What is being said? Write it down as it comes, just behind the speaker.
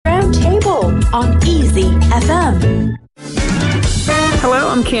on Easy FM. Hello,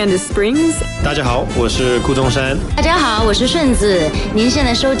 I'm Candice Springs. 大家好，我是顾中山。大家好，我是顺子。您现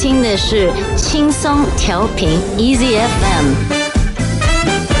在收听的是轻松调频 Easy FM.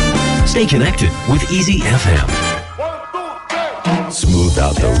 Stay connected with Easy FM. Smooth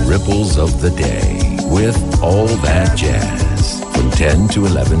out the ripples of the day with all that jazz from 10 to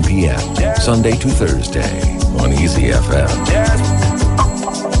 11 p.m. Sunday to Thursday on Easy FM.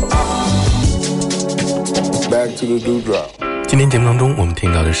 Back to the dewdrop. 今天节目当中，我们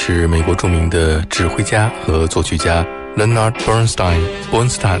听到的是美国著名的指挥家和作曲家 Leonard Bernstein 伯恩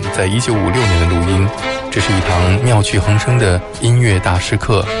斯坦在1956年的录音。这是一堂妙趣横生的音乐大师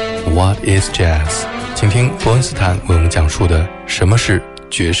课 What is Jazz？ 请听伯恩斯坦为我们讲述的什么是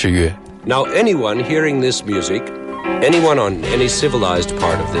爵士乐。 Now anyone hearing this music, anyone on any civilized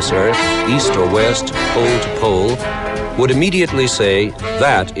part of this earth, east or west, pole to pole, would immediately say,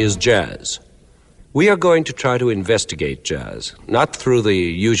 that is jazz.We are going to try to investigate jazz, not through the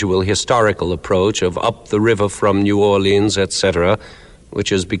usual historical approach of up the river from New Orleans, etc., which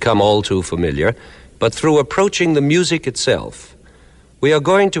has become all too familiar, but through approaching the music itself. We are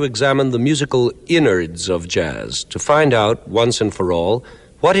going to examine the musical innards of jazz to find out, once and for all,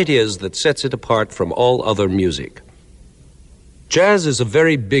 what it is that sets it apart from all other music. Jazz is a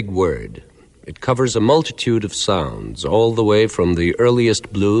very big word. It covers a multitude of sounds, all the way from the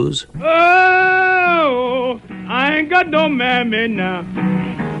earliest blues...I ain't got no mammy now.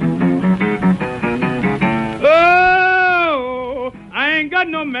 Oh, I ain't got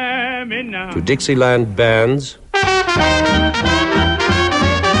no mammy now. To Dixieland bands.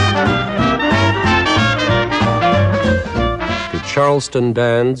 To Charleston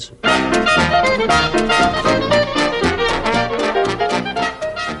bands.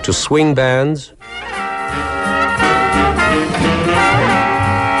 To swing bands.To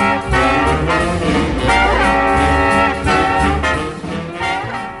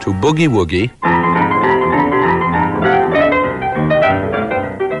boogie woogie,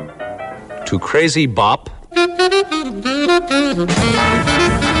 to crazy bop,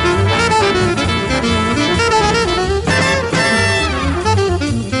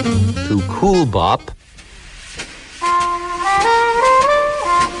 to cool bop,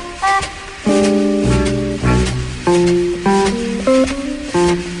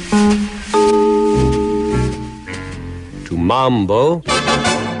 to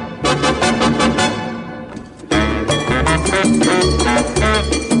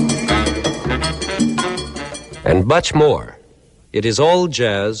mambo.And much more. It is all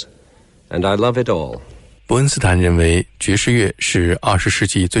jazz, and I love it all. 伯恩斯坦认为爵士乐是20世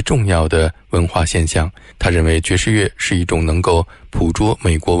纪最重要的文化现象。他认为爵士乐是一种能够捕捉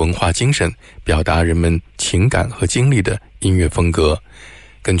美国文化精神、表达人们情感和经历的音乐风格。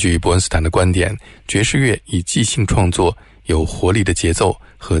根据伯恩斯坦的观点，爵士乐以即兴创作、有活力的节奏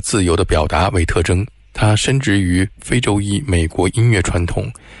和自由的表达为特征。他深植于非洲裔美国音乐传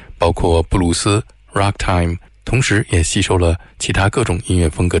统，包括布鲁斯、Ragtime， 同时也吸收了其他各种音乐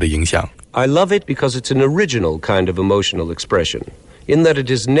风格的影响。I love it because it's an original kind of emotional expression, in that it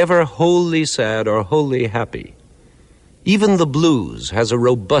is never wholly sad or wholly happy. Even the blues has a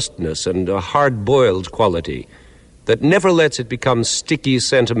robustness and a hard-boiled quality that never lets it become sticky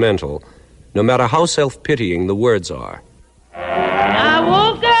sentimental, no matter how self-pitying the words are. I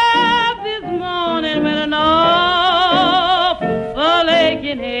woke up this morning with an awful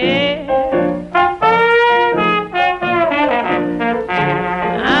aching head.I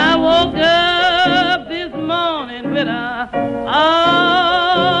woke up this morning with an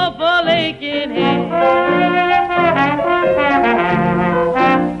awful aching head.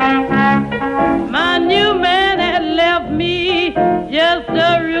 My new man had left me just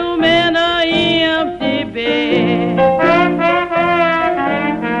a room and an empty bed.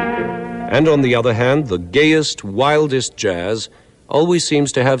 And on the other hand, the gayest, wildest jazz always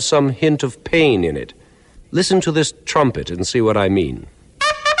seems to have some hint of pain in it. Listen to this trumpet and see what I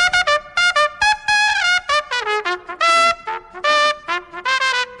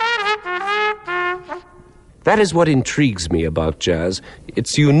mean.That is what intrigues me about jazz.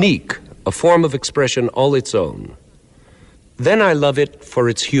 It's unique, a form of expression all its own. Then I love it for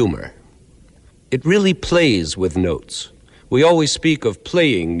its humor. It really plays with notes. We always speak of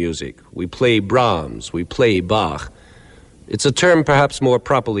playing music. We play Brahms, we play Bach. It's a term perhaps more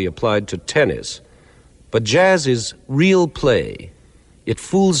properly applied to tennis. But jazz is real play. It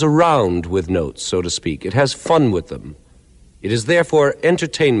fools around with notes, so to speak. It has fun with them. It is therefore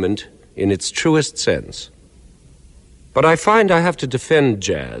entertainment in its truest sense.But I find I have to defend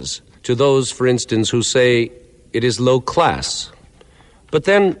jazz to those, for instance, who say it is low class. But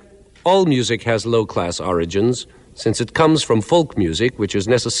then, All music has low-class origins, since it comes from folk music, which is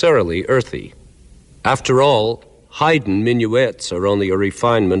necessarily earthy. After all, Haydn minuets are only a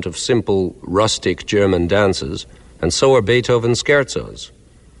refinement of simple, rustic German dances, and so are Beethoven scherzos.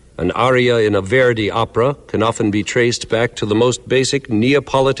 An aria in a Verdi opera can often be traced back to the most basic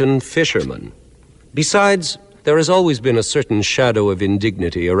Neapolitan fisherman. Besides, there has always been a certain shadow of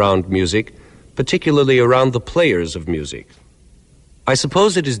indignity around music, particularly around the players of music. I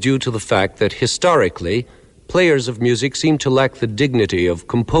suppose it is due to the fact that historically, players of music seem to lack the dignity of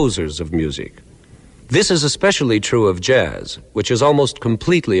composers of music. This is especially true of jazz, which is almost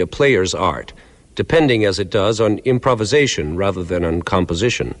completely a player's art, depending as it does on improvisation rather than on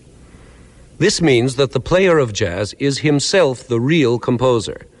composition. This means that the player of jazz is himself the real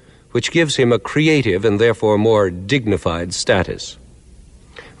composer, which gives him a creative and therefore more dignified status.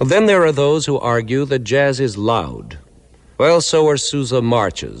 Well, then there are those who argue that jazz is loud. Well, so are Sousa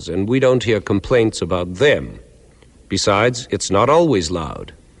marches, and we don't hear complaints about them. Besides, it's not always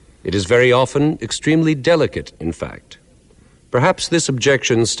loud. It is very often extremely delicate, in fact. Perhaps this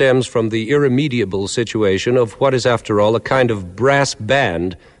objection stems from the irremediable situation of what is, after all, a kind of brass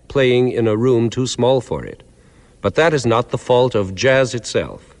band playing in a room too small for it. But that is not the fault of jazz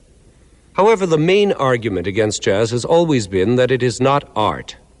itself. However, the main argument against jazz has always been that it is not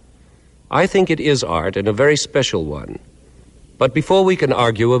art. I think it is art, and a very special one. But before we can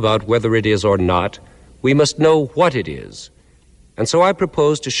argue about whether it is or not, we must know what it is. And so I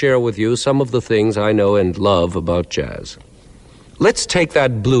propose to share with you some of the things I know and love about jazz. Let's take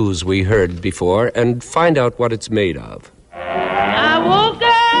that blues we heard before and find out what it's made of. I woke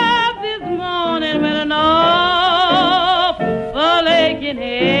up this morning with an awful aching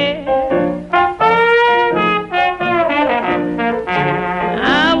head.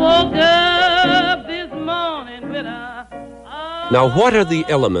 I woke up this morning with a... Now, what are the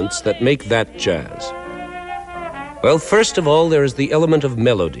elements that make that jazz? Well, first of all, there is the element of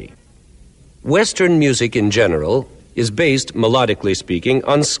melody. Western music in general is based, melodically speaking,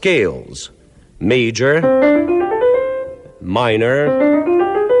 on scales: major, minor,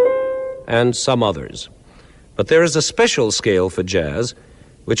 and some others. But there is a special scale for jazz,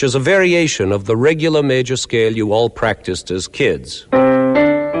 which is a variation of the regular major scale you all practiced as kids.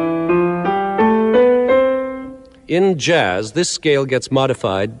 In jazz, this scale gets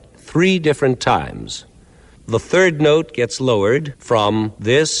modified 3 different times. The third note gets lowered from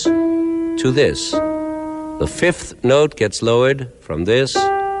this to this. The 5th note gets lowered from this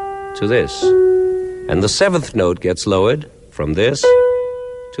to this. And the 7th note gets lowered from this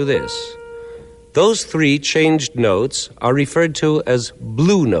to this. Those 3 changed notes are referred to as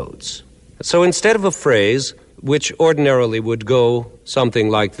blue notes. So instead of a phrase which ordinarily would go something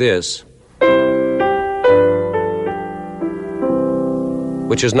like this,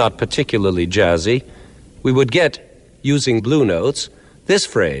 which is not particularly jazzy, we would get, using blue notes, this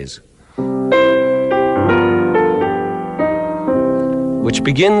phrase, which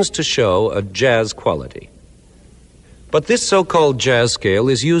begins to show a jazz quality. But this so-called jazz scale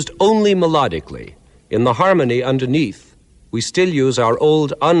is used only melodically. In the harmony underneath, we still use our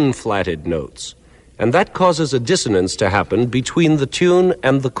old unflatted notes, and that causes a dissonance to happen between the tune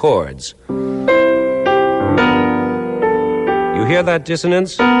and the chords. You hear that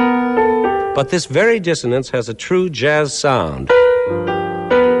dissonance? But this very dissonance has a true jazz sound.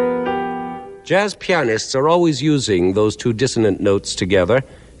 Jazz pianists are always using those 2 dissonant notes together,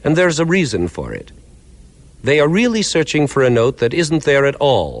 and there's a reason for it. They are really searching for a note that isn't there at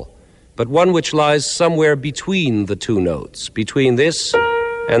all, but one which lies somewhere between the 2 notes, between this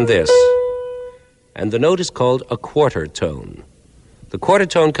and this. And the note is called a quarter tone. The quarter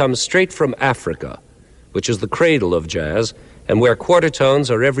tone comes straight from Africa, which is the cradle of jazz, and where quarter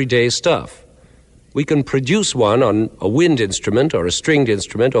tones are everyday stuff. We can produce one on a wind instrument or a stringed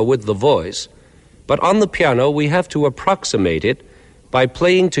instrument or with the voice, but on the piano we have to approximate it by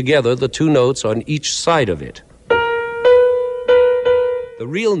playing together the 2 notes on each side of it. The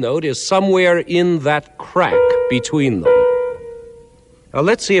real note is somewhere in that crack between them. Now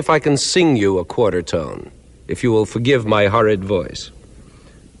let's see if I can sing you a quarter tone, if you will forgive my horrid voice.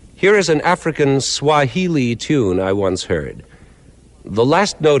 Here is an African Swahili tune I once heard. The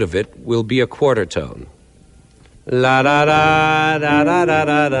last note of it will be a quarter tone. La da da da da da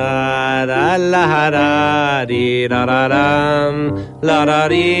da da da la da dee da da dum la da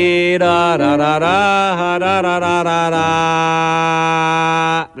dee da da da da da da da da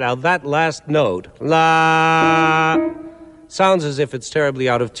da. Now that last note, la, sounds as if it's terribly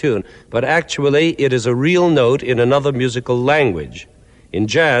out of tune, but actually it is a real note in another musical language. In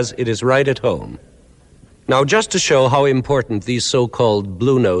jazz, it is right at home. Now, just to show how important these so-called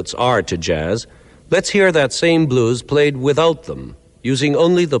blue notes are to jazz, let's hear that same blues played without them, using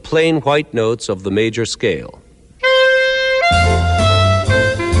only the plain white notes of the major scale.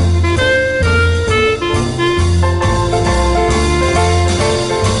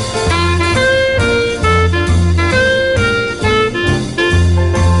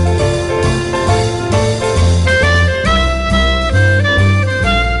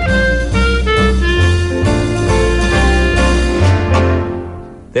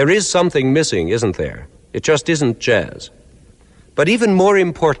 There is something missing, isn't there? It just isn't jazz. But even more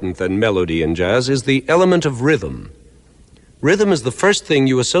important than melody in jazz is the element of rhythm. Rhythm is the first thing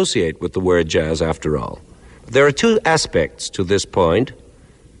you associate with the word jazz, after all. There are two aspects to this point.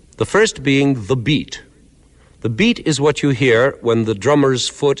 The first being the beat. The beat is what you hear when the drummer's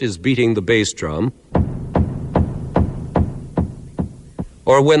foot is beating the bass drum,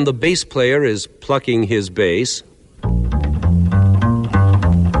 or when the bass player is plucking his bass,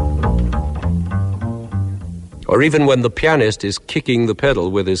 or even when the pianist is kicking the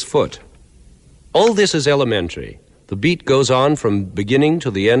pedal with his foot. All this is elementary. The beat goes on from beginning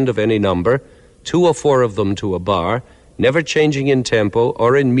to the end of any number, 2 or 4 of them to a bar, never changing in tempo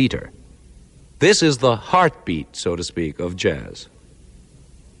or in meter. This is the heartbeat, so to speak, of jazz.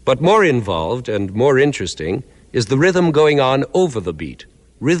 But more involved and more interesting is the rhythm going on over the beat,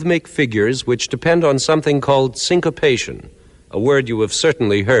 rhythmic figures which depend on something called syncopation, a word you have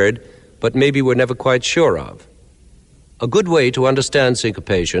certainly heard, but maybe were never quite sure of. A good way to understand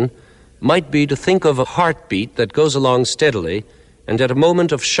syncopation might be to think of a heartbeat that goes along steadily and at a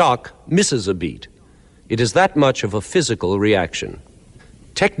moment of shock misses a beat. It is that much of a physical reaction.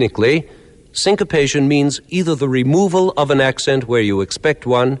 Technically, syncopation means either the removal of an accent where you expect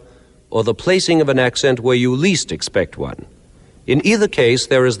one or the placing of an accent where you least expect one. In either case,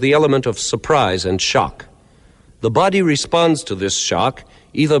 there is the element of surprise and shock. The body responds to this shock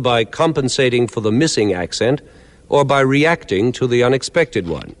either by compensating for the missing accent or by reacting to the unexpected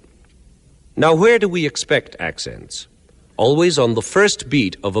one. Now, where do we expect accents? Always on the first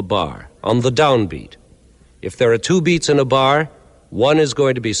beat of a bar, on the downbeat. If there are 2 beats in a bar, 1 is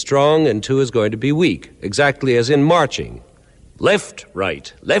going to be strong and 2 is going to be weak, exactly as in marching. Left,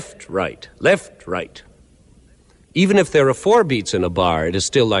 right, left, right, left, right. Even if there are 4 beats in a bar, it is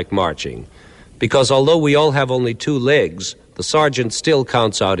still like marching, because although we all have only 2 legs, the sergeant still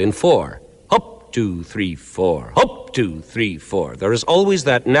counts out in 4. 2, 3, 4. Hop, 2, 3, 4. There is always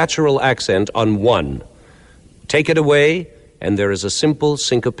that natural accent on 1. Take it away, and there is a simple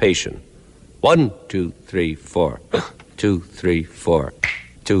syncopation. 1, 2, 3, 4. 2, 3, 4.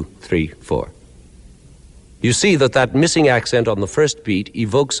 2, 3, 4. You see that missing accent on the first beat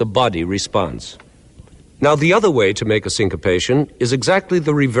evokes a body response. Now, the other way to make a syncopation is exactly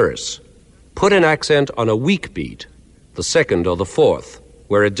the reverse. Put an accent on a weak beat, the second or the fourth,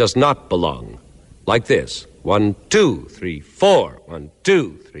 where it does not belong. Like this. 1, 2, 3, 4. 1,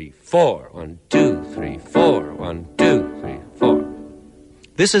 2, 3, 4. 1, 2, 3, 4. 1, 2, 3, 4.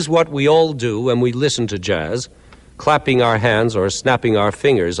 This is what we all do when we listen to jazz, clapping our hands or snapping our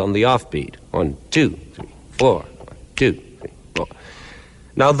fingers on the offbeat. 1, 2, 3, 4. 1, 2, 3, 4.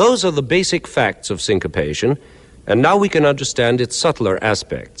 Now, those are the basic facts of syncopation, and now we can understand its subtler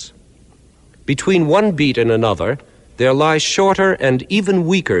aspects. Between one beat and another, there lie shorter and even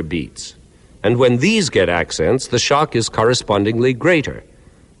weaker beats. And when these get accents, the shock is correspondingly greater.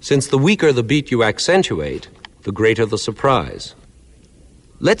 Since the weaker the beat you accentuate, the greater the surprise.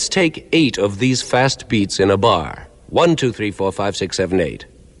 Let's take 8 of these fast beats in a bar. 1, 2, 3, 4, 5, 6, 7, 8.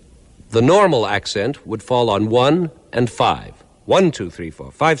 The normal accent would fall on 1 and 5. 1, 2, 3,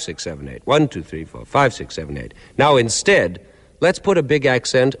 4, 5, 6, 7, 8. 1, 2, 3, 4, 5, 6, 7, 8. Now instead, let's put a big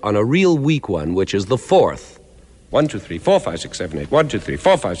accent on a real weak one, which is the fourth. 1, 2, 3, 4, 5, 6, 7, 8. 1, 2, 3,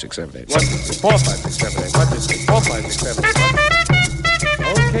 4, 5, 6, 7, 8. 1, 2, 3, 4, 5, 6, 7, 8. 1, 2, 3, 4, 5, 6, 7,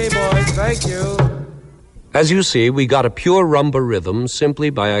 8. Okay, boys, thank you. As you see, we got a pure rumba rhythm simply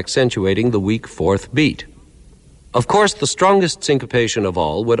by accentuating the weak fourth beat. Of course, the strongest syncopation of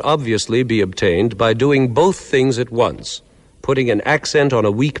all would obviously be obtained by doing both things at once, putting an accent on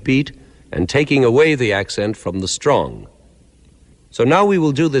a weak beat and taking away the accent from the strong. So now we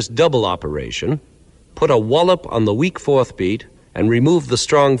will do this double operation. Put a wallop on the weak fourth beat and remove the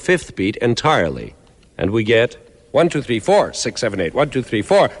strong fifth beat entirely. And we get 1, 2, 3, 4, 6, 7, 8. 1, 2, 3,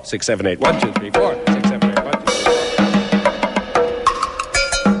 4, 6, 7, 8. 1, 2, 3, 4, 6, 7, 8. 1, 2, 3,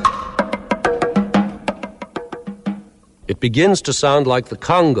 4. It begins to sound like the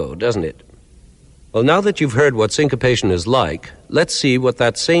Congo, doesn't it? Well, now that you've heard what syncopation is like, let's see what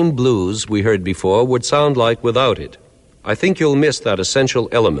that same blues we heard before would sound like without it. I think you'll miss that essential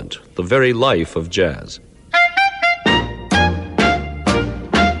element, the very life of jazz.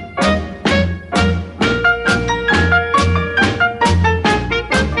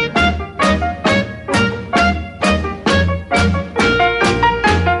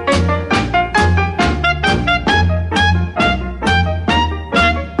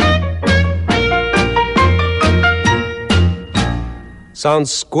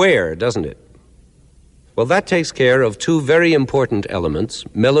 Sounds square, doesn't it? Well, that takes care of two very important elements,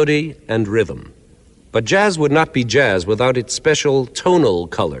 melody and rhythm. But jazz would not be jazz without its special tonal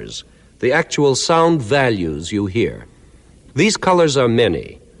colors, the actual sound values you hear. These colors are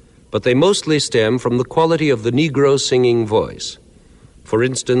many, but they mostly stem from the quality of the Negro singing voice. For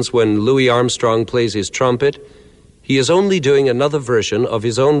instance, when Louis Armstrong plays his trumpet, he is only doing another version of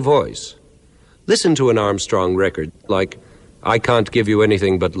his own voice. Listen to an Armstrong record like I Can't Give You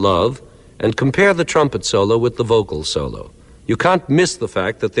Anything But Love, and compare the trumpet solo with the vocal solo. You can't miss the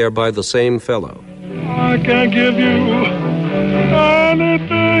fact that they're by the same fellow. I can't give you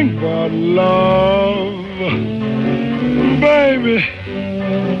anything but love, baby.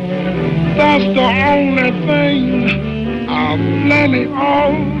 That's the only thing I'm plenty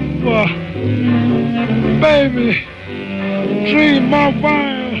of, baby. Dream a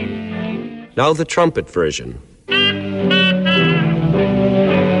while. Now the trumpet version.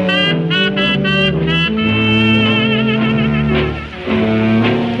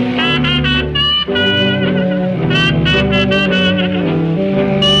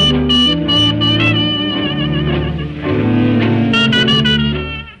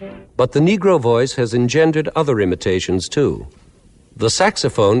 But the Negro voice has engendered other imitations too. The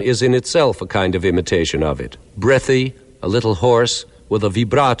saxophone is in itself a kind of imitation of it, breathy, a little hoarse, with a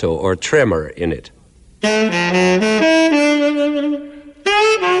vibrato or tremor in it.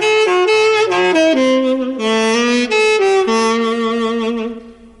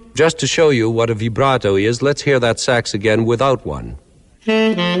 Just to show you what a vibrato is, let's hear that sax again without one.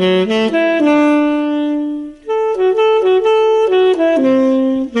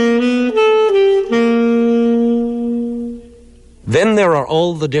 Then there are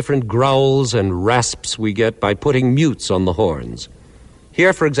all the different growls and rasps we get by putting mutes on the horns.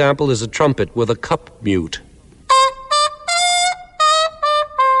 Here, for example, is a trumpet with a cup mute.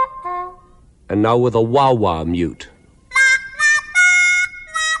 And now with a wah-wah mute.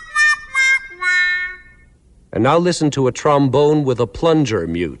 And now listen to a trombone with a plunger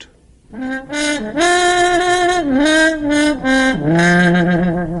mute.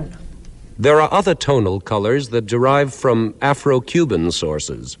 There are other tonal colors that derive from Afro-Cuban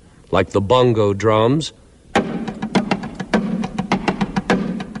sources, like the bongo drums,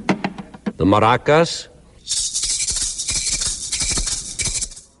 the maracas,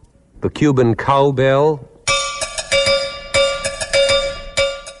 the Cuban cowbell,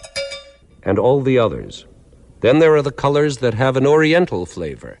 and all the others. Then there are the colors that have an oriental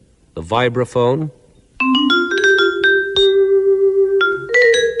flavor, the vibraphone,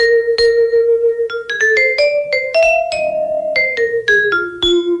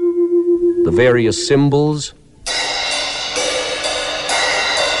 the various cymbals,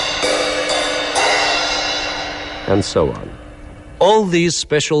 and so on. All these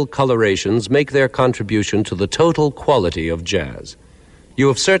special colorations make their contribution to the total quality of jazz. You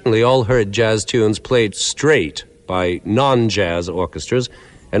have certainly all heard jazz tunes played straight by non-jazz orchestras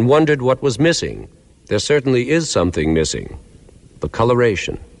and wondered what was missing. There certainly is something missing, the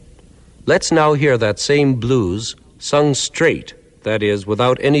coloration. Let's now hear that same blues sung straight, that is,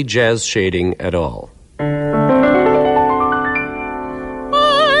 without any jazz shading at all.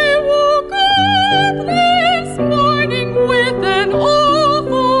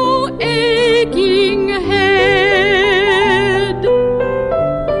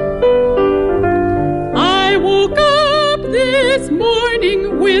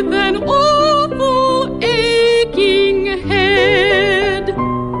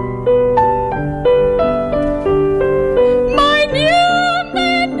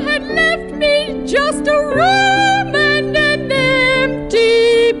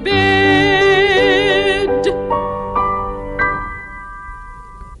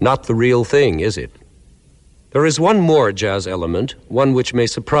 Not the real thing, is it? There is one more jazz element, one which may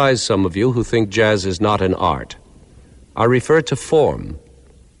surprise some of you who think jazz is not an art. I refer to form.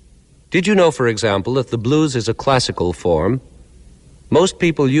 Did you know, for example, that the blues is a classical form? Most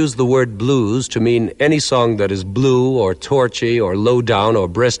people use the word blues to mean any song that is blue or torchy or low down or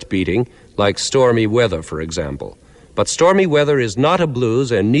breast-beating, like Stormy Weather, for example. But Stormy Weather is not a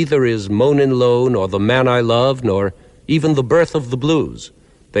blues, and neither is Moanin' Low, nor The Man I Love, nor even The Birth of the Blues.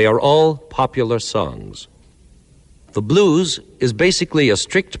 They are all popular songs. The blues is basically a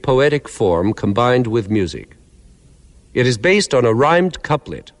strict poetic form combined with music. It is based on a rhymed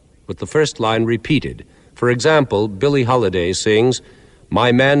couplet with the first line repeated. For example, Billie Holiday sings,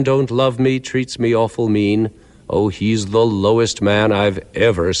 "My man don't love me, treats me awful mean. Oh, he's the lowest man I've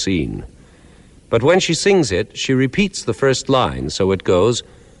ever seen." But when she sings it, she repeats the first line, so it goes,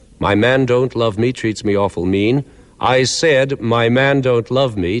 "My man don't love me, treats me awful mean. I said, my man don't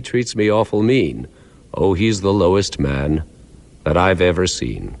love me, treats me awful mean. Oh, he's the lowest man that I've ever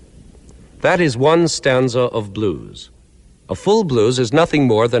seen. That is one stanza of blues. A full blues is nothing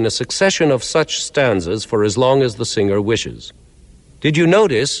more than a succession of such stanzas for as long as the singer wishes. Did you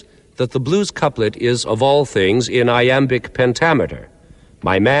notice that the blues couplet is, of all things, in iambic pentameter?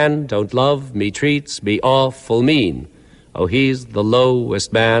 My man don't love me, treats me awful mean. Oh, he's the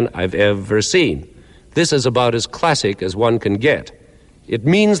lowest man I've ever seen. This is about as classic as one can get. It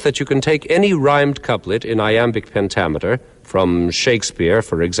means that you can take any rhymed couplet in iambic pentameter, from Shakespeare,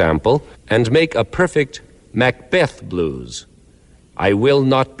 for example, and make a perfect Macbeth blues. I will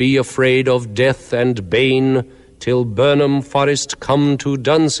not be afraid of death and bane till Burnham Forest come to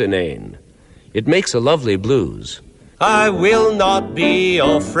Dunsinane. It makes a lovely blues. I will not be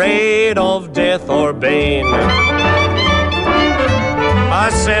afraid of death or bane. I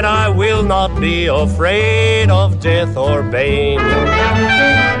said I will not be afraid of death or bane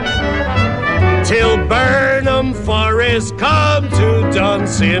till Burnham Forest come to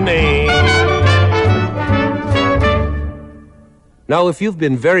Dunsinane. Now, if you've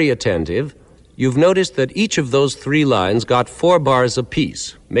been very attentive, you've noticed that each of those 3 lines got 4 bars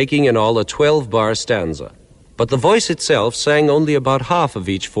apiece, making in all a 12-bar stanza. But the voice itself sang only about half of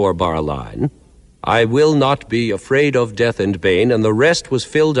each 4-bar line. I will not be afraid of death and bane, and the rest was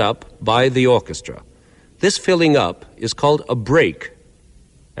filled up by the orchestra. This filling up is called a break.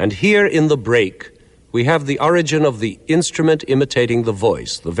 And here in the break, we have the origin of the instrument imitating the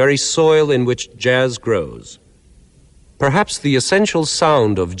voice, the very soil in which jazz grows. Perhaps the essential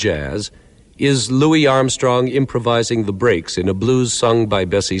sound of jazz is Louis Armstrong improvising the breaks in a blues sung by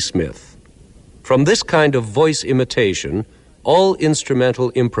Bessie Smith. From this kind of voice imitation, all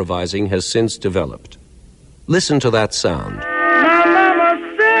instrumental improvising has since developed. Listen to that sound. My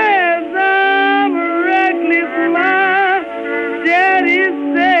mama says I'm a reckless man. Daddy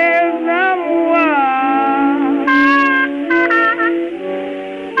says I'm wild.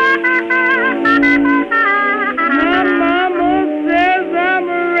 My mama says I'm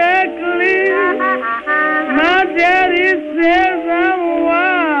reckless. My daddy says I'm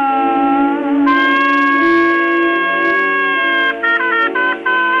wild.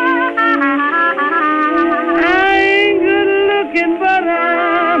 But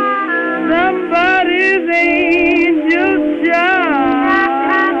I'm somebody's angel child.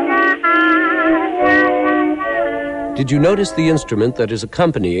 Did you notice the instrument that is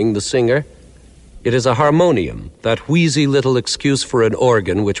accompanying the singer? It is a harmonium, that wheezy little excuse for an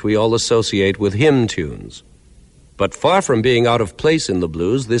organ which we all associate with hymn tunes. But far from being out of place in the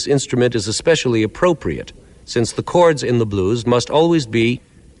blues, this instrument is especially appropriate, since the chords in the blues must always be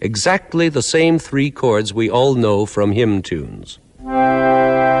exactly the same 3 chords we all know from hymn tunes.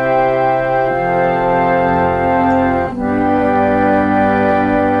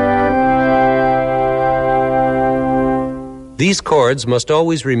 These chords must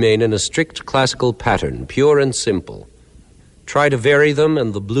always remain in a strict classical pattern, pure and simple. Try to vary them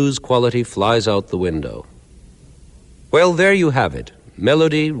and the blues quality flies out the window. Well, there you have it.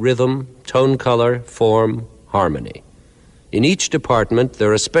 Melody, rhythm, tone color, form, harmony. In each department,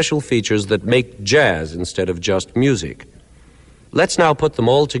 there are special features that make jazz instead of just music. Let's now put them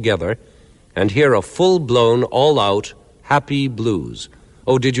all together and hear a full-blown, all-out, happy blues.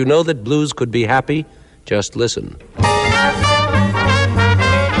 Oh, did you know that blues could be happy? Just listen.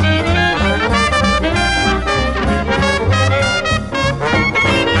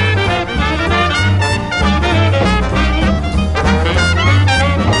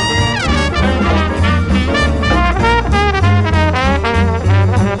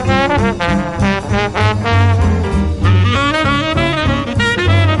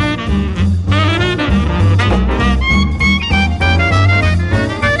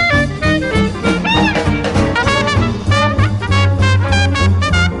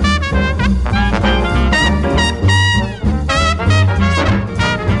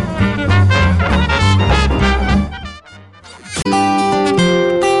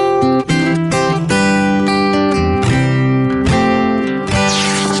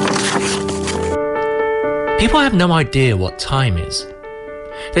 People have no idea what time is.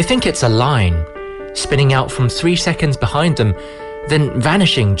 They think it's a line, spinning out from 3 seconds behind them, then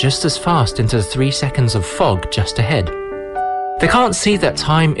vanishing just as fast into the 3 seconds of fog just ahead. They can't see that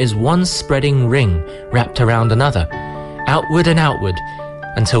time is one spreading ring wrapped around another, outward and outward,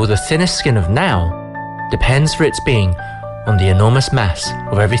 until the thinnest skin of now depends for its being on the enormous mass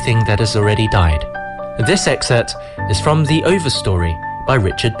of everything that has already died. This excerpt is from The Overstory by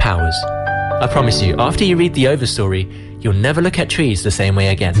Richard Powers. I promise you, after you read The Overstory, you'll never look at trees the same way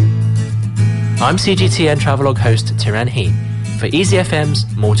again. I'm CGTN travelogue host Tiran He for Easy FM's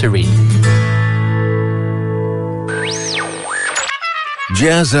More to Read.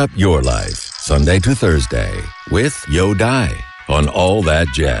 Jazz up your life, Sunday to Thursday, with Yo Dai on All That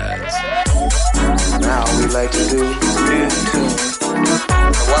Jazz. Now we like to do a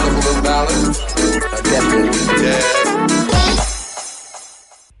wonderful little ballad, a definite jazz.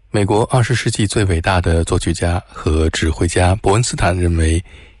 美国20世纪最伟大的作曲家和指挥家伯恩斯坦认为，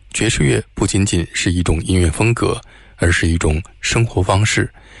爵士乐不仅仅是一种音乐风格，而是一种生活方式，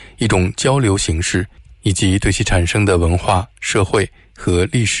一种交流形式，以及对其产生的文化、社会和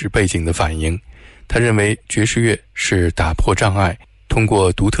历史背景的反应。他认为爵士乐是打破障碍，通过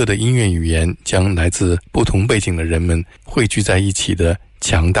独特的音乐语言将来自不同背景的人们汇聚在一起的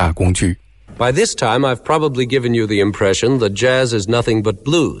强大工具。By this time, I've probably given you the impression that jazz is nothing but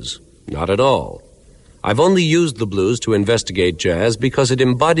blues. Not at all. I've only used the blues to investigate jazz because it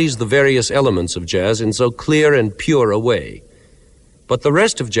embodies the various elements of jazz in so clear and pure a way. But the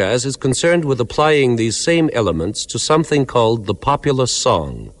rest of jazz is concerned with applying these same elements to something called the popular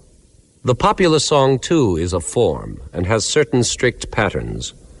song. The popular song, too, is a form and has certain strict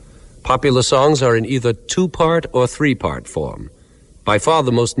patterns. Popular songs are in either two-part or three-part form. By far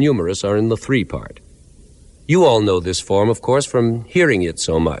the most numerous are in the three-part. You all know this form, of course, from hearing it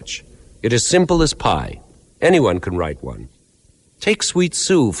so much. It is simple as pie. Anyone can write one. Take Sweet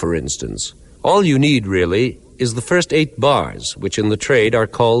Sue, for instance. All you need, really, is the first 8 bars, which in the trade are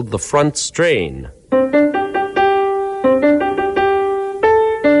called the front strain.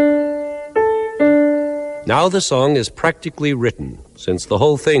 Now the song is practically written, since the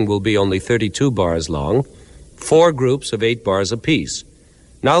whole thing will be only 32 bars long, 4 groups of 8 bars apiece.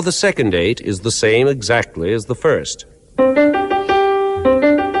 Now the second 8 is the same exactly as the first,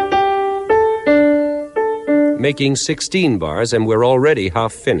 making 16 bars, and we're already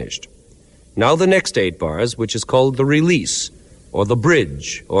half finished. Now the next 8 bars, which is called the release, or the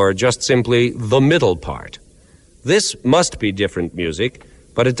bridge, or just simply the middle part. This must be different music,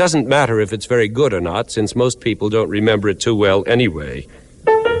 but it doesn't matter if it's very good or not, since most people don't remember it too well anyway.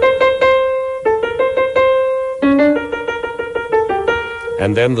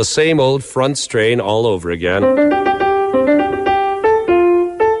 And then the same old front strain all over again.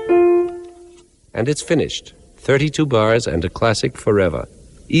 And it's finished. 32 bars and a classic forever.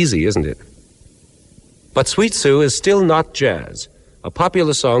 Easy, isn't it? But Sweet Sue is still not jazz. A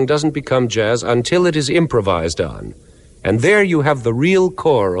popular song doesn't become jazz until it is improvised on. And there you have the real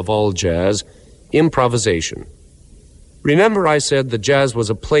core of all jazz, improvisation. Remember I said that jazz was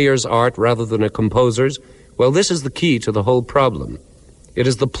a player's art rather than a composer's? Well, this is the key to the whole problem. It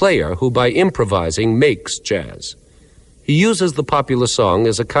is the player who, by improvising, makes jazz. He uses the popular song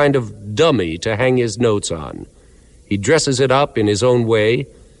as a kind of dummy to hang his notes on. He dresses it up in his own way,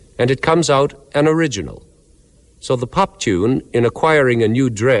 and it comes out an original. So the pop tune, in acquiring a new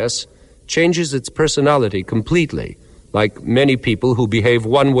dress, changes its personality completely, like many people who behave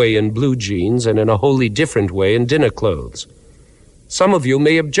one way in blue jeans and in a wholly different way in dinner clothes. Some of you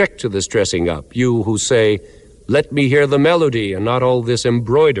may object to this dressing up, you who say, "Let me hear the melody and not all this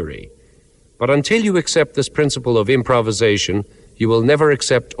embroidery." But until you accept this principle of improvisation, you will never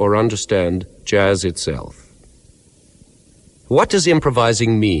accept or understand jazz itself. What does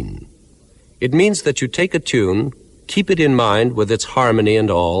improvising mean? It means that you take a tune, keep it in mind with its harmony and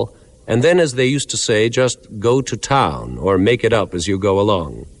all, and then, as they used to say, just go to town or make it up as you go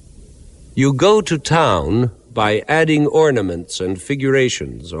along. You go to town by adding ornaments and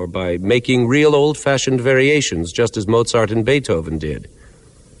figurations, or by making real old-fashioned variations, just as Mozart and Beethoven did.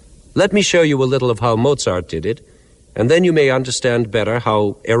 Let me show you a little of how Mozart did it, and then you may understand better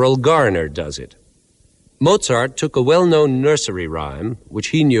how Errol Garner does it. Mozart took a well-known nursery rhyme,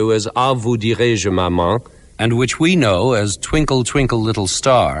 which he knew as "Ah, vous dirai-je, maman," and which we know as "Twinkle, Twinkle, Little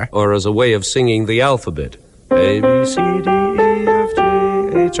Star," or as a way of singing the alphabet. A, B, C, D, E, F, G,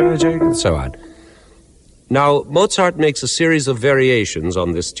 H, I, J, and so on. Now, Mozart makes a series of variations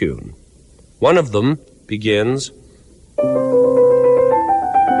on this tune. One of them begins...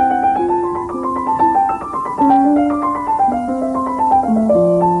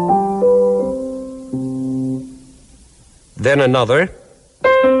 Then another...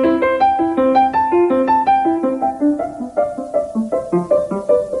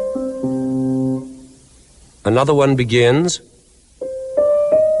 Another one begins...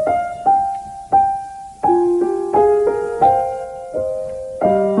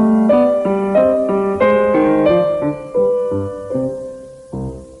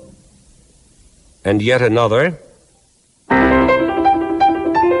 And yet another...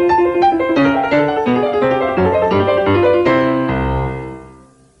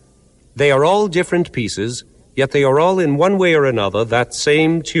 They are all different pieces, yet they are all in one way or another that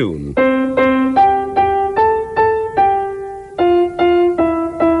same tune.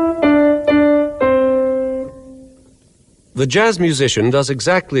 The jazz musician does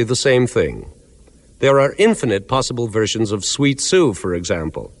exactly the same thing. There are infinite possible versions of Sweet Sue, for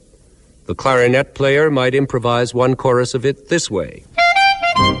example. The clarinet player might improvise one chorus of it this way.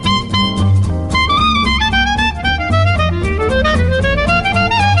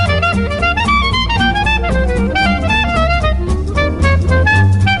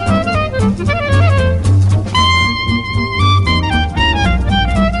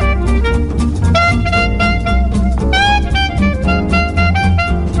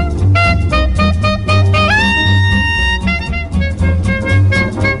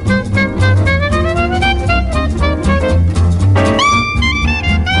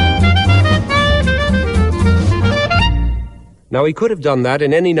 Now, he could have done that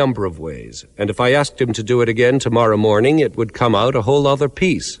in any number of ways, and if I asked him to do it again tomorrow morning, it would come out a whole other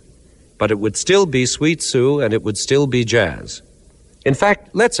piece. But it would still be Sweet Sue, and it would still be jazz. In fact,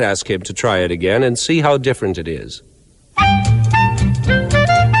 let's ask him to try it again and see how different it is.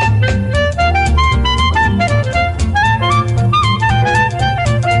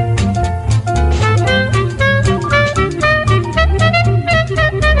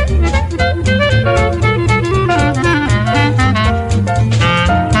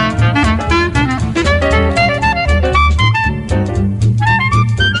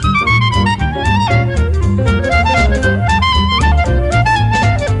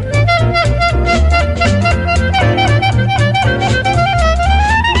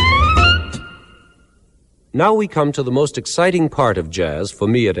 Now we come to the most exciting part of jazz, for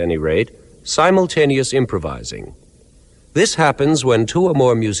me at any rate, simultaneous improvising. This happens when two or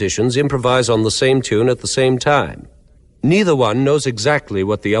more musicians improvise on the same tune at the same time. Neither one knows exactly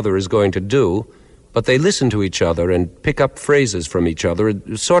what the other is going to do, but they listen to each other and pick up phrases from each other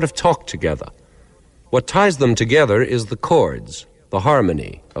and sort of talk together. What ties them together is the chords, the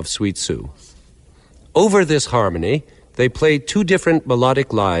harmony of Sweet Sue. Over this harmony, they play two different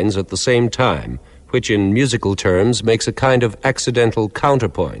melodic lines at the same time, which in musical terms makes a kind of accidental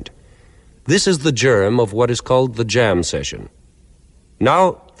counterpoint. This is the germ of what is called the jam session.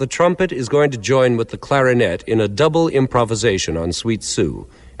 Now, the trumpet is going to join with the clarinet in a double improvisation on Sweet Sue,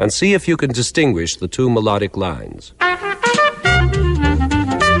 and see if you can distinguish the two melodic lines.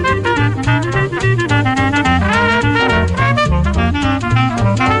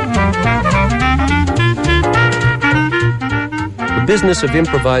 The business of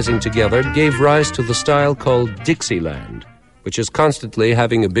improvising together gave rise to the style called Dixieland, which is constantly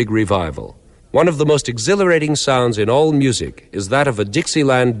having a big revival. One of the most exhilarating sounds in all music is that of a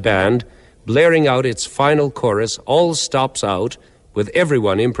Dixieland band blaring out its final chorus, All Stops Out, with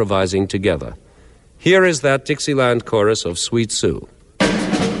everyone improvising together. Here is that Dixieland chorus of Sweet Sue.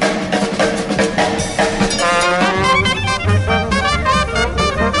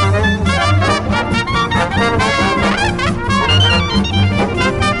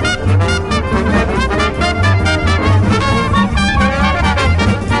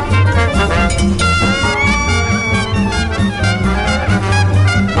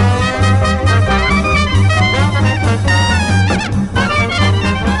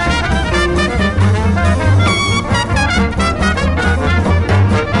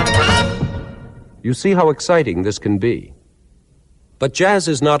 You see how exciting this can be. But jazz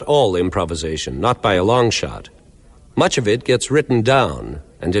is not all improvisation, not by a long shot. Much of it gets written down,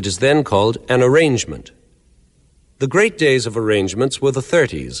 and it is then called an arrangement. The great days of arrangements were the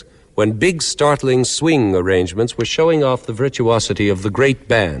 30s, when big, startling swing arrangements were showing off the virtuosity of the great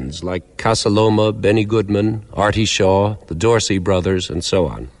bands like Casa Loma, Benny Goodman, Artie Shaw, the Dorsey Brothers, and so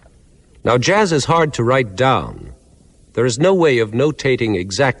on. Now, jazz is hard to write down. There is no way of notating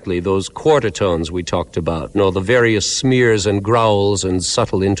exactly those quarter tones we talked about, nor the various smears and growls and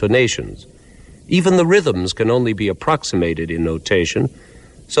subtle intonations. Even the rhythms can only be approximated in notation,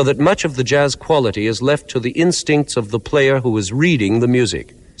 so that much of the jazz quality is left to the instincts of the player who is reading the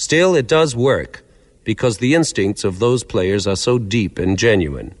music. Still, it does work, because the instincts of those players are so deep and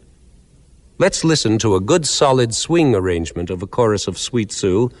genuine. Let's listen to a good solid swing arrangement of a chorus of Sweet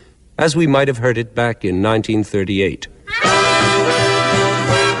Sue, as we might have heard it back in 1938.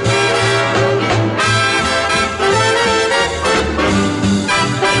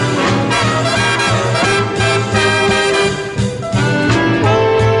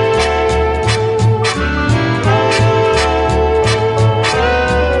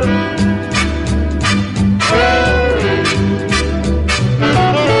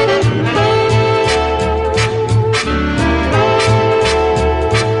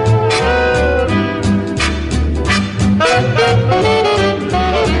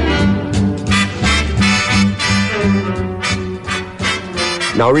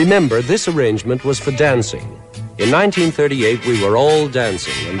 Now remember, this arrangement was for dancing. In 1938, we were all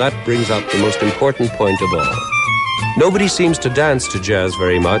dancing, and that brings up the most important point of all. Nobody seems to dance to jazz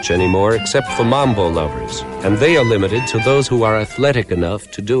very much anymore except for mambo lovers, and they are limited to those who are athletic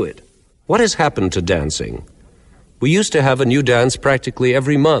enough to do it. What has happened to dancing? We used to have a new dance practically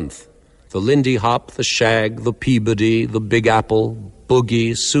every month. The Lindy Hop, the Shag, the Peabody, the Big Apple,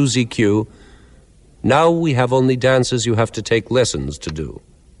 Boogie, Susie Q. Now we have only dances you have to take lessons to do.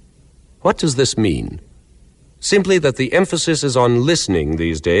 What does this mean? Simply that the emphasis is on listening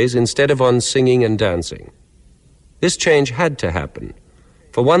these days instead of on singing and dancing. This change had to happen.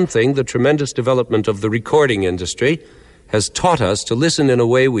 For one thing, the tremendous development of the recording industry has taught us to listen in a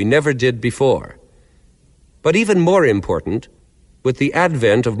way we never did before. But even more important, with the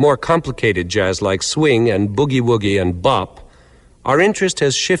advent of more complicated jazz like swing and boogie-woogie and bop, our interest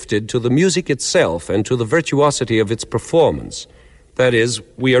has shifted to the music itself and to the virtuosity of its performance. That is,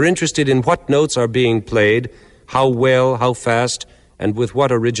 we are interested in what notes are being played, how well, how fast, and with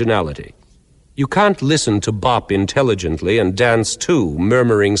what originality. You can't listen to bop intelligently and dance too,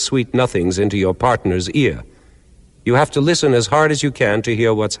 murmuring sweet nothings into your partner's ear. You have to listen as hard as you can to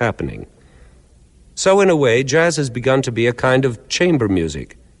hear what's happening. So in a way, jazz has begun to be a kind of chamber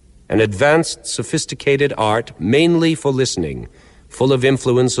music, an advanced, sophisticated art mainly for listening, full of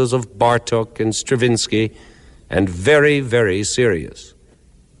influences of Bartók and Stravinsky, and very, very serious.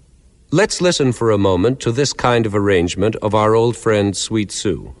 Let's listen for a moment to this kind of arrangement of our old friend Sweet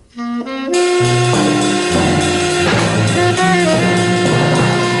Sue.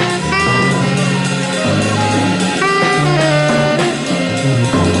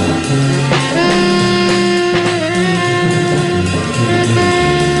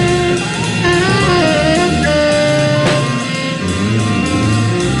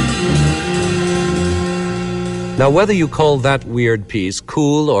 Now, whether you call that weird piece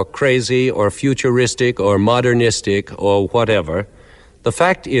cool or crazy or futuristic or modernistic or whatever, the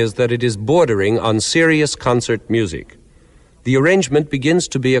fact is that it is bordering on serious concert music. The arrangement begins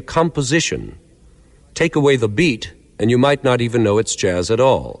to be a composition. Take away the beat, and you might not even know it's jazz at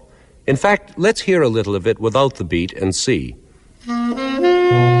all. In fact, let's hear a little of it without the beat and see.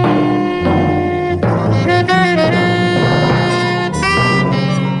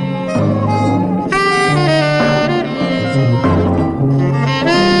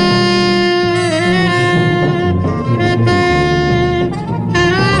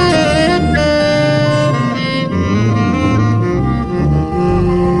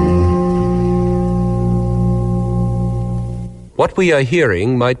 What we are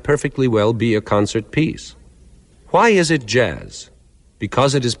hearing might perfectly well be a concert piece. Why is it jazz?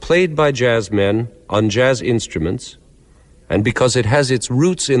 Because it is played by jazzmen on jazz instruments, and because it has its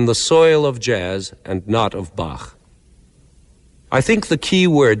roots in the soil of jazz and not of Bach. I think the key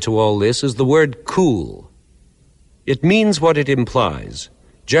word to all this is the word cool. It means what it implies.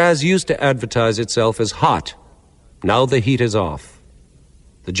 Jazz used to advertise itself as hot. Now the heat is off.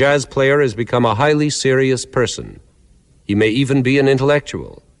 The jazz player has become a highly serious person. He may even be an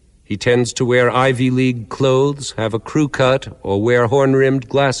intellectual. He tends to wear Ivy League clothes, have a crew cut, or wear horn-rimmed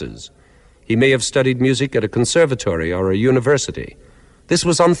glasses. He may have studied music at a conservatory or a university. This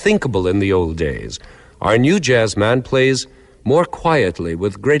was unthinkable in the old days. Our new jazz man plays more quietly,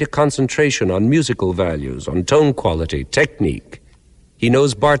 with greater concentration on musical values, on tone quality, technique. He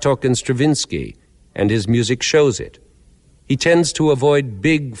knows Bartók and Stravinsky, and his music shows it. He tends to avoid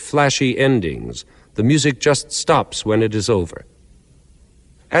big, flashy endings. The music just stops when it is over.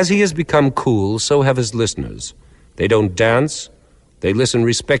 As he has become cool, so have his listeners. They don't dance. They listen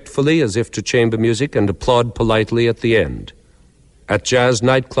respectfully as if to chamber music and applaud politely at the end. At jazz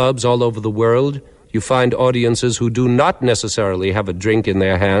nightclubs all over the world, you find audiences who do not necessarily have a drink in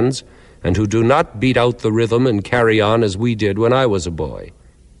their hands and who do not beat out the rhythm and carry on as we did when I was a boy.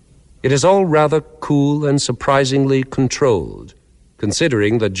 It is all rather cool and surprisingly controlled,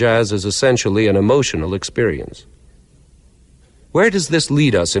 considering that jazz is essentially an emotional experience. Where does this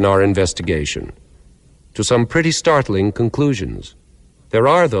lead us in our investigation? To some pretty startling conclusions. There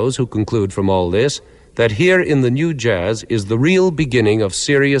are those who conclude from all this that here in the new jazz is the real beginning of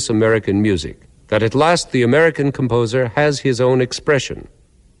serious American music, that at last the American composer has his own expression.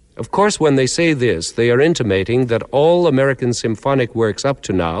 Of course, when they say this, they are intimating that all American symphonic works up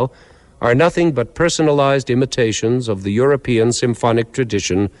to now are nothing but personalized imitations of the European symphonic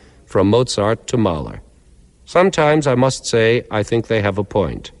tradition from Mozart to Mahler. Sometimes, I must say, I think they have a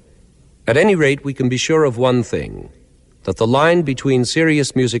point. At any rate, we can be sure of one thing, that the line between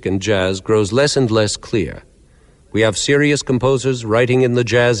serious music and jazz grows less and less clear. We have serious composers writing in the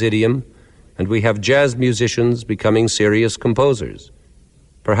jazz idiom, and we have jazz musicians becoming serious composers.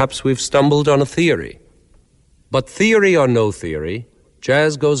 Perhaps we've stumbled on a theory. But theory or no theory,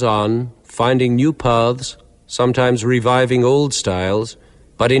 jazz goes on, finding new paths, sometimes reviving old styles,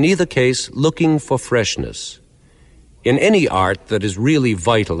 but in either case, looking for freshness. In any art that is really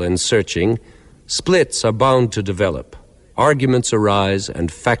vital and searching, splits are bound to develop, arguments arise,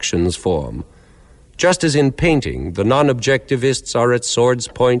 and factions form. Just as in painting, the non-objectivists are at sword's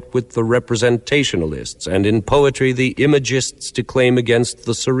point with the representationalists, and in poetry, the imagists declaim against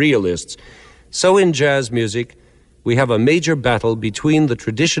the surrealists, so in jazz music, we have a major battle between the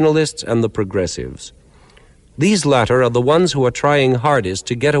traditionalists and the progressives. These latter are the ones who are trying hardest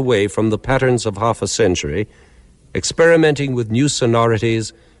to get away from the patterns of half a century, experimenting with new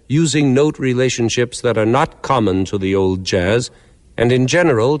sonorities, using note relationships that are not common to the old jazz, and in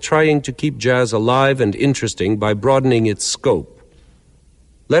general trying to keep jazz alive and interesting by broadening its scope.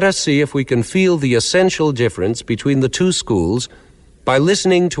 Let us see if we can feel the essential difference between the two schools by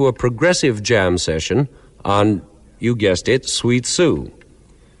listening to a progressive jam session on, you guessed it, Sweet Sue.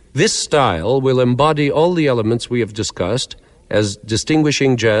 This style will embody all the elements we have discussed as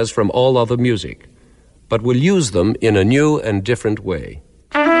distinguishing jazz from all other music, but will use them in a new and different way.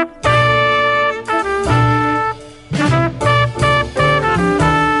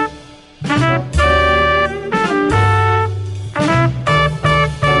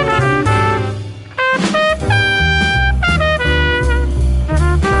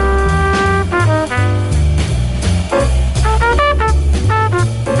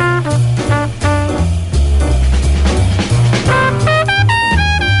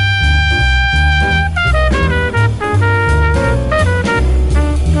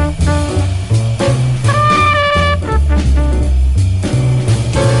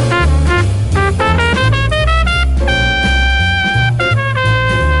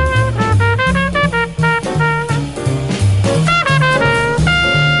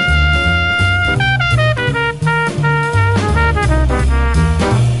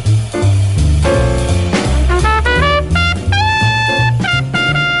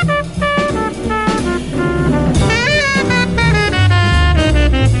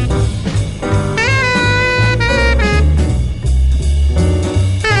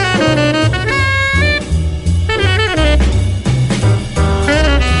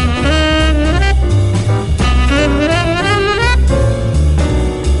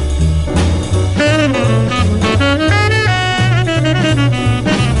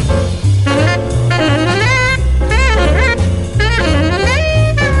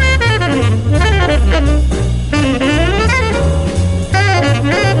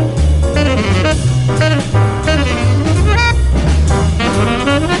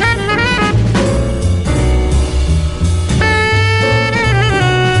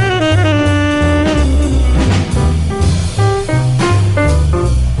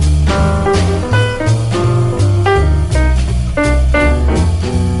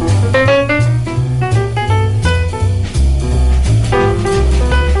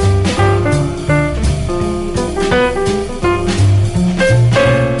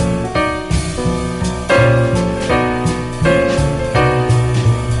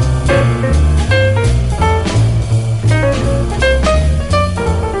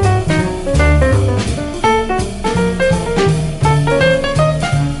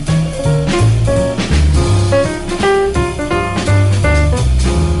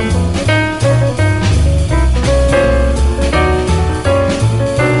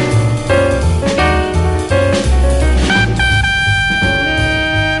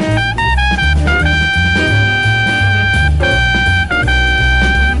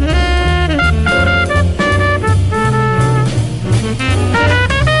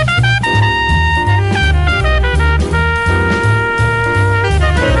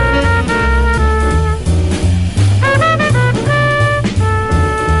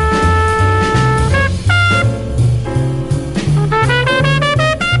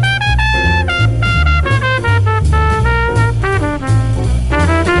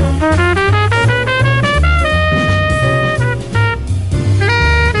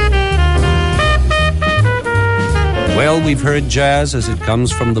 Well, we've heard jazz as it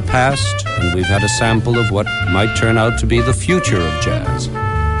comes from the past, and we've had a sample of what might turn out to be the future of jazz.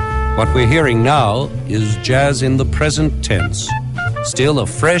 What we're hearing now is jazz in the present tense, still a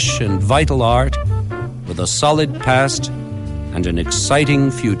fresh and vital art with a solid past and an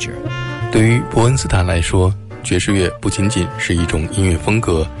exciting future. 对于伯恩斯坦来说，爵士乐不仅仅是一种音乐风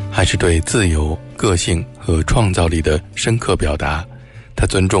格，还是对自由、个性和创造力的深刻表达。他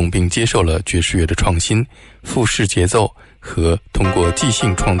尊重并接受了爵士乐的创新、复式节奏和通过即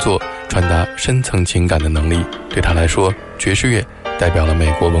兴创作传达深层情感的能力。对他来说，爵士乐代表了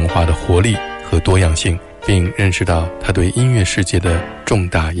美国文化的活力和多样性，并认识到它对音乐世界的重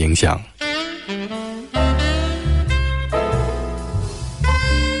大影响。